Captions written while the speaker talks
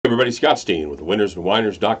everybody. Scott Steen with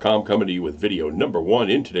winnersandwhiners.com coming to you with video number 1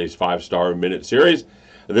 in today's 5-star minute series.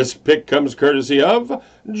 This pick comes courtesy of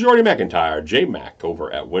Jordy McIntyre, J-Mac,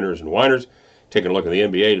 over at Winners and Whiners. Taking a look at the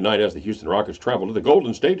NBA tonight as the Houston Rockets travel to the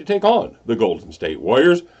Golden State to take on the Golden State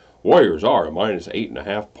Warriors. Warriors are a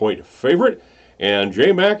 -8.5 point favorite. And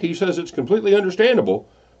J-Mac, he says it's completely understandable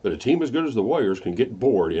that a team as good as the Warriors can get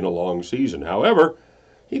bored in a long season. However,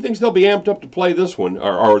 he thinks they'll be amped up to play this one,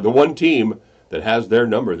 or the one team that has their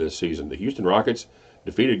number this season. The Houston Rockets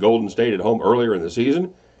defeated Golden State at home earlier in the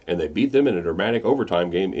season, and they beat them in a dramatic overtime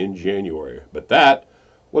game in January. But that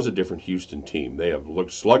was a different Houston team. They have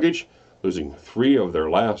looked sluggish, losing 3 of their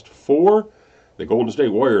last 4. The Golden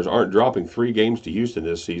State Warriors aren't dropping 3 games to Houston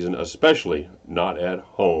this season, especially not at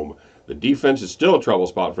home. The defense is still a trouble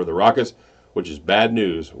spot for the Rockets, which is bad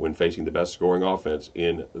news when facing the best scoring offense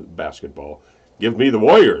in basketball. Give me the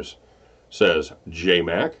Warriors, says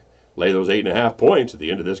J-Mac. Lay those 8.5 points at the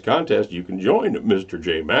end of this contest. You can join Mr.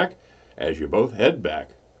 J-Mac as you both head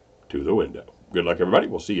back to the window. Good luck, everybody.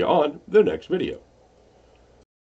 We'll see you on the next video.